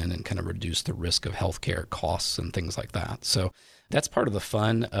that in and kind of reduce the risk of healthcare costs and things like that. So that's part of the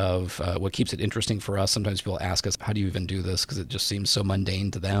fun of what keeps it interesting for us. Sometimes people ask us, how do you even do this? Because it just seems so mundane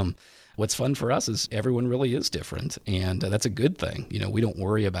to them. What's fun for us is everyone really is different, and that's a good thing. We don't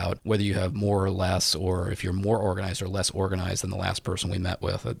worry about whether you have more or less, or if you're more organized or less organized than the last person we met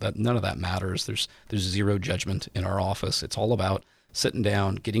with. None of that matters. There's zero judgment in our office. It's all about sitting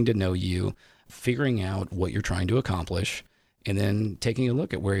down, getting to know you, figuring out what you're trying to accomplish, and then taking a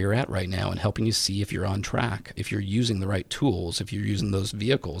look at where you're at right now and helping you see if you're on track, if you're using the right tools, if you're using those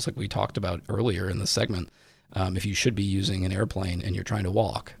vehicles like we talked about earlier in the segment. If you should be using an airplane and you're trying to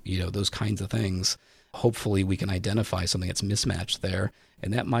walk, those kinds of things. Hopefully we can identify something that's mismatched there,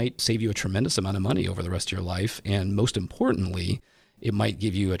 and that might save you a tremendous amount of money over the rest of your life. And most importantly, it might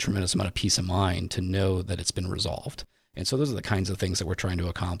give you a tremendous amount of peace of mind to know that it's been resolved. And so those are the kinds of things that we're trying to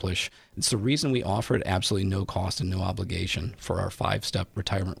accomplish. It's the reason we offer at absolutely no cost and no obligation for our 5-step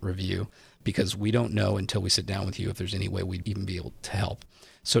retirement review, because we don't know until we sit down with you if there's any way we'd even be able to help.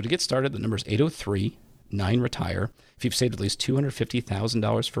 So to get started, the number is 803-9-RETIRE. If you've saved at least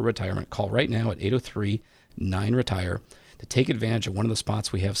 $250,000 for retirement, call right now at 803-9-RETIRE to take advantage of one of the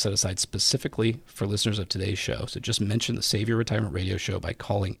spots we have set aside specifically for listeners of today's show. So just mention the Save Your Retirement Radio Show by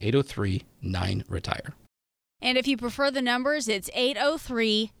calling 803-9-RETIRE. And if you prefer the numbers, it's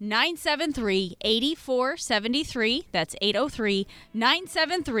 803-973-8473. That's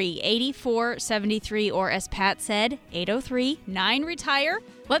 803-973-8473. Or as Pat said, 803-9-RETIRE.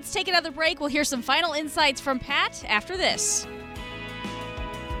 Let's take another break. We'll hear some final insights from Pat after this.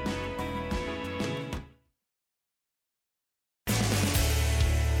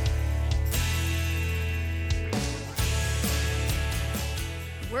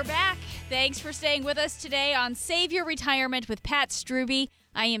 We're back. Thanks for staying with us today on Save Your Retirement with Pat Strube.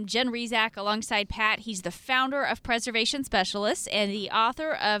 I am Jen Rezac alongside Pat. He's the founder of Preservation Specialists and the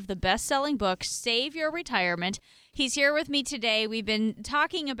author of the best-selling book, Save Your Retirement. He's here with me today. We've been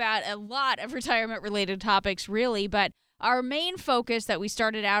talking about a lot of retirement-related topics, really, but our main focus that we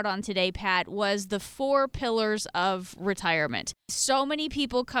started out on today, Pat, was the 4 pillars of retirement. So many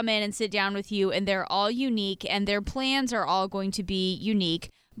people come in and sit down with you, and they're all unique, and their plans are all going to be unique.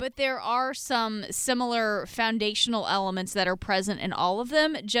 But there are some similar foundational elements that are present in all of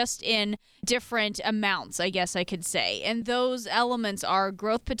them, just in different amounts, I guess I could say. And those elements are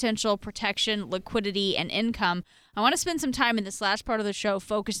growth potential, protection, liquidity, and income. I want to spend some time in this last part of the show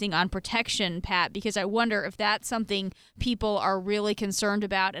focusing on protection, Pat, because I wonder if that's something people are really concerned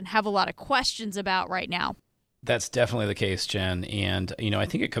about and have a lot of questions about right now. That's definitely the case, Jen. And, I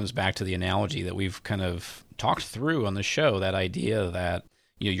think it comes back to the analogy that we've kind of talked through on the show, that idea that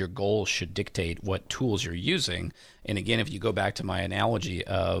your goals should dictate what tools you're using. And again, if you go back to my analogy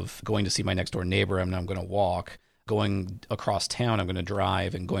of going to see my next door neighbor, I'm going to walk, going across town, I'm going to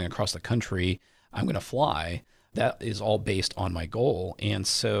drive, and going across the country, I'm going to fly. That is all based on my goal. And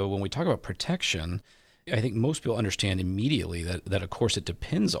so when we talk about protection, I think most people understand immediately that of course it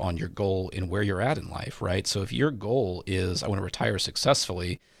depends on your goal and where you're at in life, right? So if your goal is I want to retire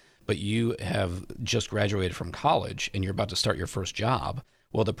successfully, but you have just graduated from college and you're about to start your first job,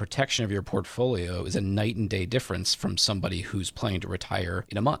 well, the protection of your portfolio is a night and day difference from somebody who's planning to retire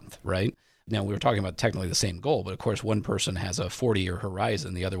in a month, right? Now, we were talking about technically the same goal, but of course, one person has a 40-year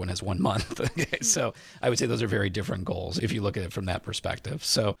horizon, the other one has 1 month. Okay? So I would say those are very different goals if you look at it from that perspective.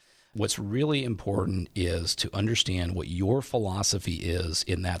 So what's really important is to understand what your philosophy is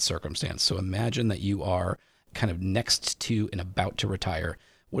in that circumstance. So imagine that you are kind of next to and about to retire.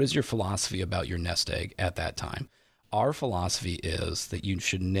 What is your philosophy about your nest egg at that time? Our philosophy is that you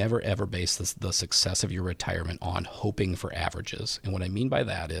should never, ever base the success of your retirement on hoping for averages. And what I mean by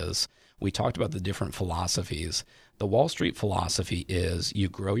that is we talked about the different philosophies. The Wall Street philosophy is you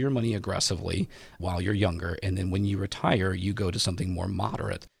grow your money aggressively while you're younger, and then when you retire, you go to something more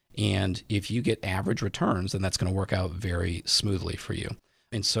moderate. And if you get average returns, then that's going to work out very smoothly for you.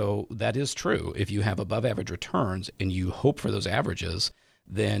 And so that is true. If you have above average returns and you hope for those averages,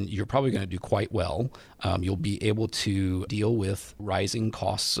 then you're probably going to do quite well. You'll be able to deal with rising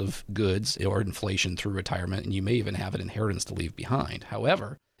costs of goods or inflation through retirement, and you may even have an inheritance to leave behind.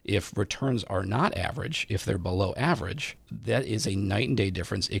 However, if returns are not average, if they're below average, that is a night and day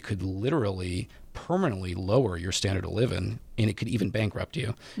difference. It could literally permanently lower your standard of living, and it could even bankrupt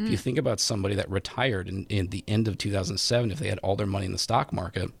you. If you think about somebody that retired in the end of 2007, if they had all their money in the stock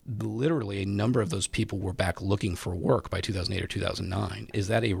market, literally a number of those people were back looking for work by 2008 or 2009. Is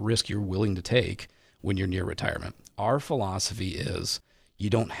that a risk you're willing to take when you're near retirement? Our philosophy is you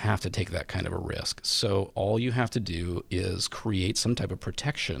don't have to take that kind of a risk. So all you have to do is create some type of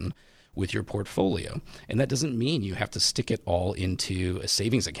protection with your portfolio. And that doesn't mean you have to stick it all into a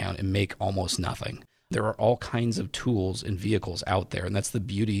savings account and make almost nothing. There are all kinds of tools and vehicles out there. And that's the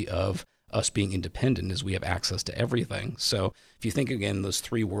beauty of us being independent, is we have access to everything. So if you think again, those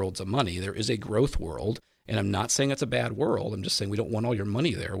 3 worlds of money, there is a growth world. And I'm not saying it's a bad world. I'm just saying we don't want all your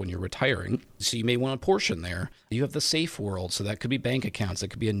money there when you're retiring. So you may want a portion there. You have the safe world. So that could be bank accounts. That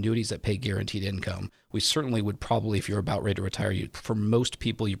could be annuities that pay guaranteed income. We certainly would probably, if you're about ready to retire, for most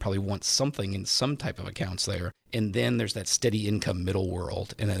people, you probably want something in some type of accounts there. And then there's that steady income middle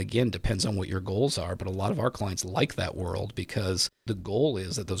world. And that, again, depends on what your goals are. But a lot of our clients like that world because the goal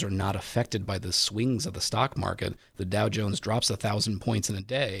is that those are not affected by the swings of the stock market. The Dow Jones drops 1,000 points in a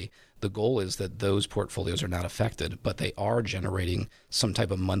day. The goal is that those portfolios are not affected, but they are generating some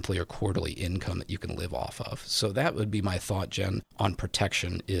type of monthly or quarterly income that you can live off of. So that would be my thought, Jen, on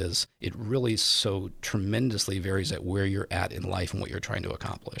protection. Is it really so tremendously varies at where you're at in life and what you're trying to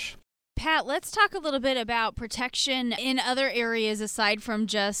accomplish. Pat, let's talk a little bit about protection in other areas aside from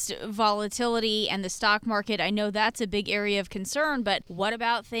just volatility and the stock market. I know that's a big area of concern, but what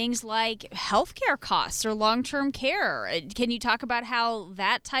about things like healthcare costs or long-term care? Can you talk about how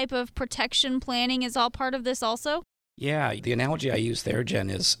that type of protection planning is all part of this also? Yeah, the analogy I use there, Jen,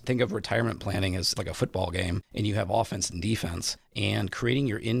 is think of retirement planning as like a football game, and you have offense and defense, and creating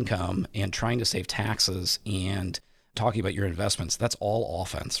your income and trying to save taxes and talking about your investments. That's all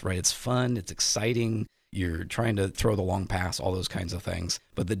offense, right? It's fun, it's exciting. You're trying to throw the long pass, all those kinds of things.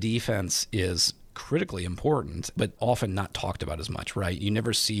 But the defense is critically important, but often not talked about as much, right? You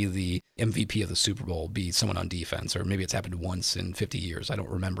never see the MVP of the Super Bowl be someone on defense, or maybe it's happened once in 50 years. I don't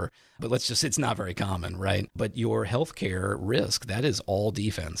remember. But it's not very common, right? But your healthcare risk, that is all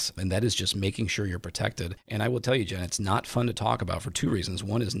defense. And that is just making sure you're protected. And I will tell you, Jen, it's not fun to talk about for two reasons.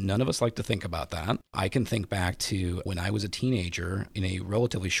 One is none of us like to think about that. I can think back to when I was a teenager, in a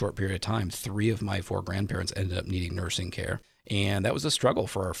relatively short period of time, 3 of my 4 grandparents ended up needing nursing care. And that was a struggle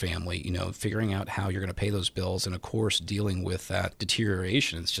for our family, figuring out how you're going to pay those bills. And of course, dealing with that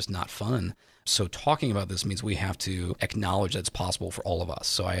deterioration, it's just not fun. So talking about this means we have to acknowledge that it's possible for all of us.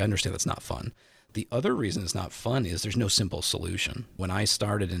 So I understand that's not fun. The other reason it's not fun is there's no simple solution. When I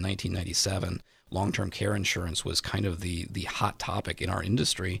started in 1997, long-term care insurance was kind of the hot topic in our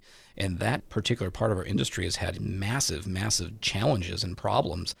industry. And that particular part of our industry has had massive, massive challenges and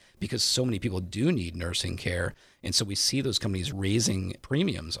problems because so many people do need nursing care. And so we see those companies raising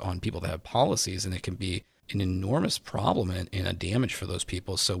premiums on people that have policies, and it can be an enormous problem and a damage for those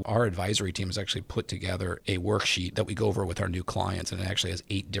people. So our advisory team has actually put together a worksheet that we go over with our new clients, and it actually has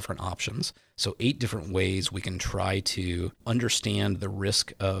 8 different options. So 8 different ways we can try to understand the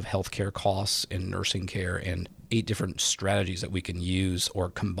risk of healthcare costs and nursing care, and 8 different strategies that we can use or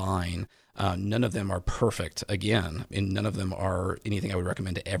combine. None of them are perfect, again, and none of them are anything I would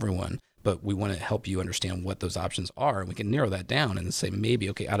recommend to everyone. But we want to help you understand what those options are, and we can narrow that down and say maybe,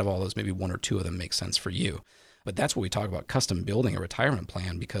 okay, out of all those, maybe 1 or 2 of them make sense for you. But that's what we talk about custom building a retirement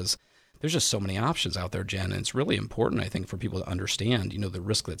plan, because there's just so many options out there, Jen, and it's really important, I think, for people to understand, the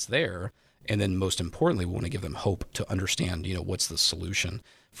risk that's there. And then most importantly, we want to give them hope to understand, what's the solution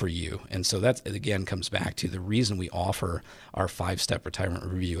for you. And so that, again, comes back to the reason we offer our 5-step retirement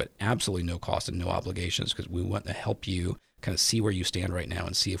review at absolutely no cost and no obligations, because we want to help you kind of see where you stand right now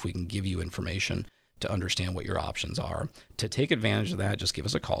and see if we can give you information to understand what your options are. To take advantage of that, just give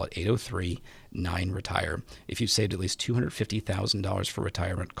us a call at 803-9-RETIRE. If you've saved at least $250,000 for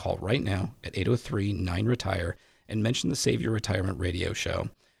retirement, call right now at 803-9-RETIRE and mention the Save Your Retirement radio show.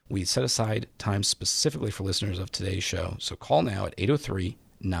 We set aside time specifically for listeners of today's show, so call now at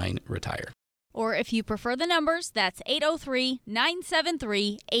 803-9-RETIRE. Or if you prefer the numbers, that's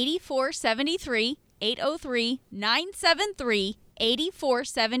 803-973-8473,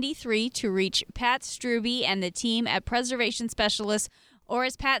 803-973-8473 to reach Pat Strube and the team at Preservation Specialists. Or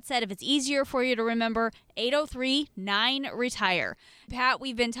as Pat said, if it's easier for you to remember, 803-9-RETIRE. Pat,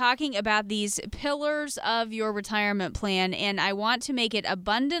 we've been talking about these pillars of your retirement plan, and I want to make it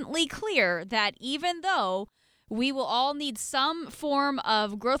abundantly clear that even though we will all need some form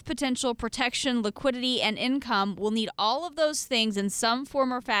of growth potential, protection, liquidity, and income, we'll need all of those things in some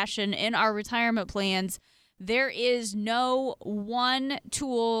form or fashion in our retirement plans. There is no one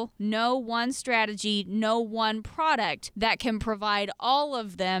tool, no one strategy, no one product that can provide all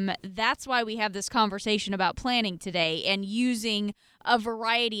of them. That's why we have this conversation about planning today and using a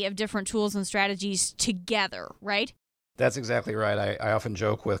variety of different tools and strategies together, right? That's exactly right. I often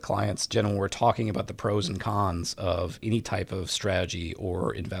joke with clients, Jen, when we're talking about the pros and cons of any type of strategy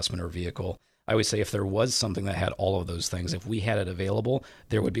or investment or vehicle, I always say if there was something that had all of those things, if we had it available,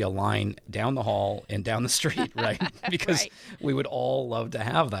 there would be a line down the hall and down the street, right? Because Right. We would all love to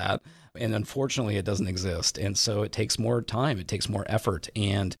have that. And unfortunately, it doesn't exist. And so it takes more time. It takes more effort.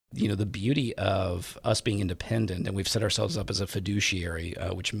 And, the beauty of us being independent, and we've set ourselves up as a fiduciary,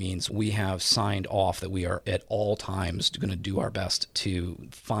 which means we have signed off that we are at all times going to do our best to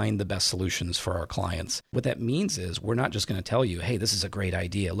find the best solutions for our clients. What that means is we're not just going to tell you, hey, this is a great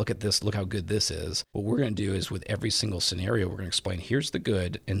idea. Look at this. Look how good this is. What we're going to do is with every single scenario, we're going to explain here's the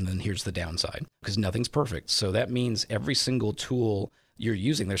good and then here's the downside, because nothing's perfect. So that means every single tool you're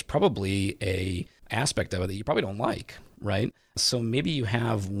using, there's probably a aspect of it that you probably don't like, right? So maybe you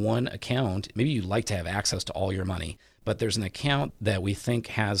have one account, maybe you like to have access to all your money, but there's an account that we think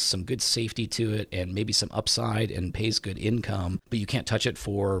has some good safety to it and maybe some upside and pays good income, but you can't touch it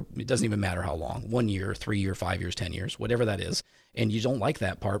for, it doesn't even matter how long, 1 year, 3 years, 5 years, 10 years, whatever that is. And you don't like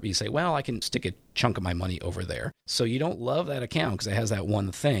that part, but you say, well, I can stick a chunk of my money over there. So you don't love that account because it has that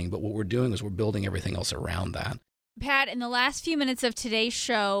one thing, but what we're doing is we're building everything else around that. Pat, in the last few minutes of today's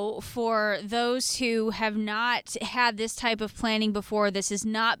show, for those who have not had this type of planning before, this has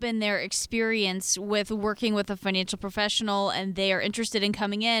not been their experience with working with a financial professional and they are interested in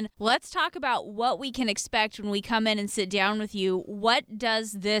coming in, let's talk about what we can expect when we come in and sit down with you. What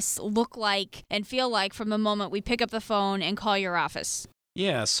does this look like and feel like from the moment we pick up the phone and call your office?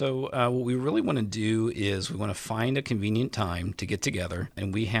 Yeah, so what we really want to do is we want to find a convenient time to get together,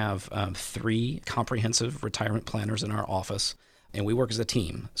 and we have 3 comprehensive retirement planners in our office, and we work as a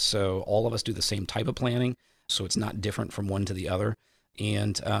team. So all of us do the same type of planning, so it's not different from one to the other.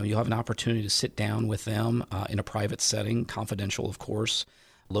 And you'll have an opportunity to sit down with them in a private setting, confidential, of course,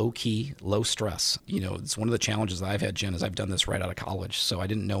 low key, low stress. It's one of the challenges that I've had, Jen, is I've done this right out of college, so I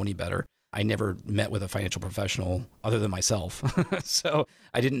didn't know any better. I never met with a financial professional other than myself. So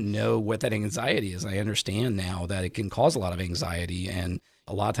I didn't know what that anxiety is. I understand now that it can cause a lot of anxiety. And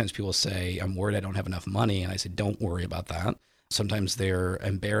a lot of times people say, I'm worried I don't have enough money. And I say, don't worry about that. Sometimes they're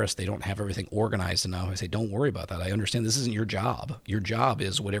embarrassed. They don't have everything organized enough. I say, don't worry about that. I understand this isn't your job. Your job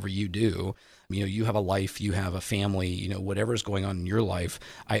is whatever you do. You have a life, you have a family, whatever's going on in your life.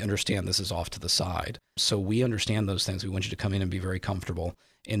 I understand this is off to the side. So we understand those things. We want you to come in and be very comfortable.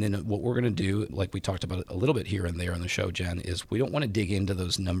 And then what we're going to do, like we talked about a little bit here and there on the show, Jen, is we don't want to dig into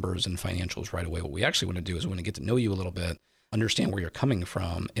those numbers and financials right away. What we actually want to do is we want to get to know you a little bit, understand where you're coming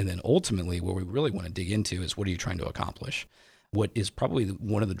from, and then ultimately what we really want to dig into is what are you trying to accomplish? What is probably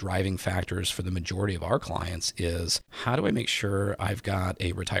one of the driving factors for the majority of our clients is how do I make sure I've got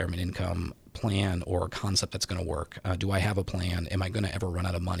a retirement income plan or concept that's going to work? Do I have a plan? Am I going to ever run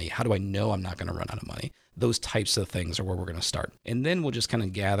out of money? How do I know I'm not going to run out of money? Those types of things are where we're going to start. And then we'll just kind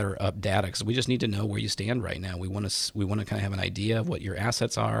of gather up data because we just need to know where you stand right now. We want to kind of have an idea of what your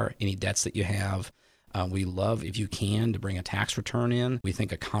assets are, any debts that you have. We love, if you can, to bring a tax return in. We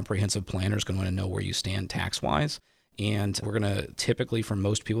think a comprehensive planner is going to want to know where you stand tax-wise. And we're going to typically, for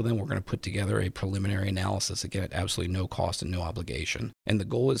most people, then we're going to put together a preliminary analysis, again, at absolutely no cost and no obligation. And the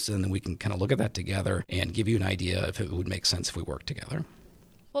goal is then that we can kind of look at that together and give you an idea if it would make sense if we work together.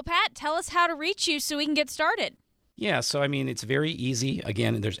 Well, Pat, tell us how to reach you so we can get started. Yeah, so it's very easy.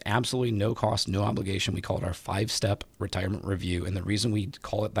 Again, there's absolutely no cost, no obligation. We call it our 5-step retirement review. And the reason we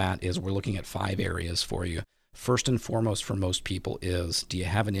call it that is we're looking at 5 areas for you. First and foremost for most people is, do you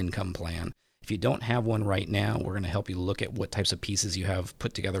have an income plan? If you don't have one right now, we're going to help you look at what types of pieces you have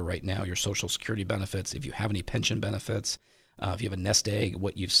put together right now, your Social Security benefits, if you have any pension benefits, if you have a nest egg,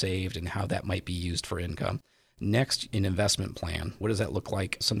 what you've saved and how that might be used for income. Next, an investment plan. What does that look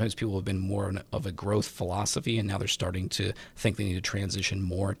like? Sometimes people have been more of a growth philosophy, and now they're starting to think they need to transition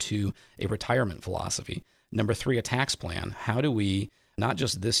more to a retirement philosophy. Number 3, a tax plan. How do we, not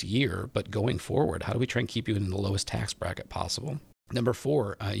just this year, but going forward, how do we try and keep you in the lowest tax bracket possible? Number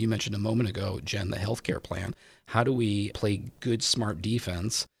 4, you mentioned a moment ago, Jen, the healthcare plan. How do we play good, smart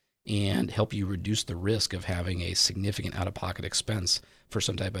defense and help you reduce the risk of having a significant out-of-pocket expense for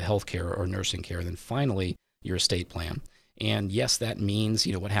some type of healthcare or nursing care? And then finally, your estate plan. And yes, that means,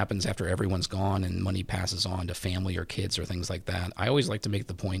 what happens after everyone's gone and money passes on to family or kids or things like that. I always like to make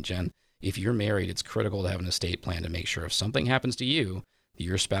the point, Jen, if you're married, it's critical to have an estate plan to make sure if something happens to you,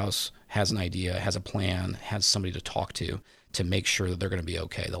 your spouse has an idea, has a plan, has somebody to talk to make sure that they're going to be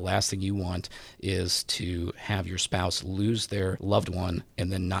okay. The last thing you want is to have your spouse lose their loved one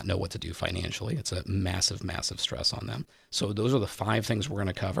and then not know what to do financially. It's a massive, massive stress on them. So those are the 5 things we're going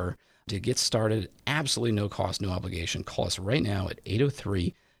to cover. To get started, absolutely no cost, no obligation. Call us right now at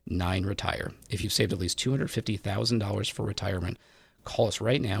 803-9-RETIRE. If you've saved at least $250,000 for retirement, call us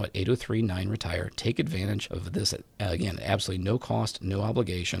right now at 803-9-RETIRE. Take advantage of this. Again, absolutely no cost, no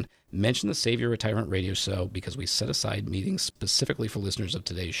obligation. Mention the Save Your Retirement Radio Show because we set aside meetings specifically for listeners of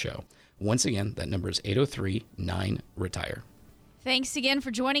today's show. Once again, that number is 803-9-RETIRE. Thanks again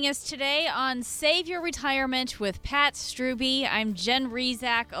for joining us today on Save Your Retirement with Pat Strube. I'm Jen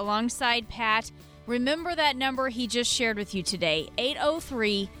Rezac alongside Pat. Remember that number he just shared with you today,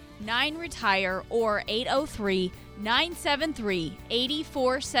 803-9-RETIRE or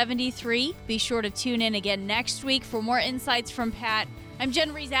 803-973-8473. Be sure to tune in again next week for more insights from Pat. I'm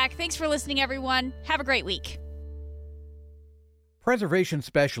Jen Rezac. Thanks for listening, everyone. Have a great week. Preservation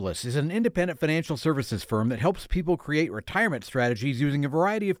Specialists is an independent financial services firm that helps people create retirement strategies using a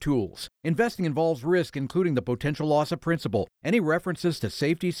variety of tools. Investing involves risk, including the potential loss of principal. Any references to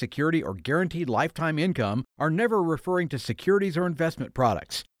safety, security, or guaranteed lifetime income are never referring to securities or investment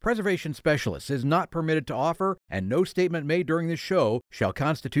products. Preservation Specialists is not permitted to offer, and no statement made during this show shall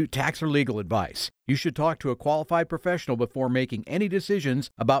constitute tax or legal advice. You should talk to a qualified professional before making any decisions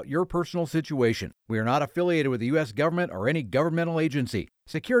about your personal situation. We are not affiliated with the U.S. government or any governmental agency.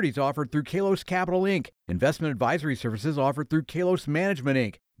 Securities offered through Kalos Capital, Inc. Investment advisory services offered through Kalos Management,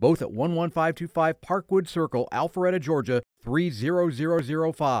 Inc. Both at 11525 Parkwood Circle, Alpharetta, Georgia,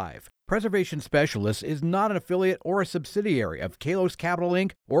 30005. Preservation Specialists is not an affiliate or a subsidiary of Kalos Capital,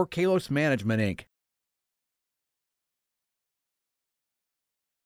 Inc. or Kalos Management, Inc.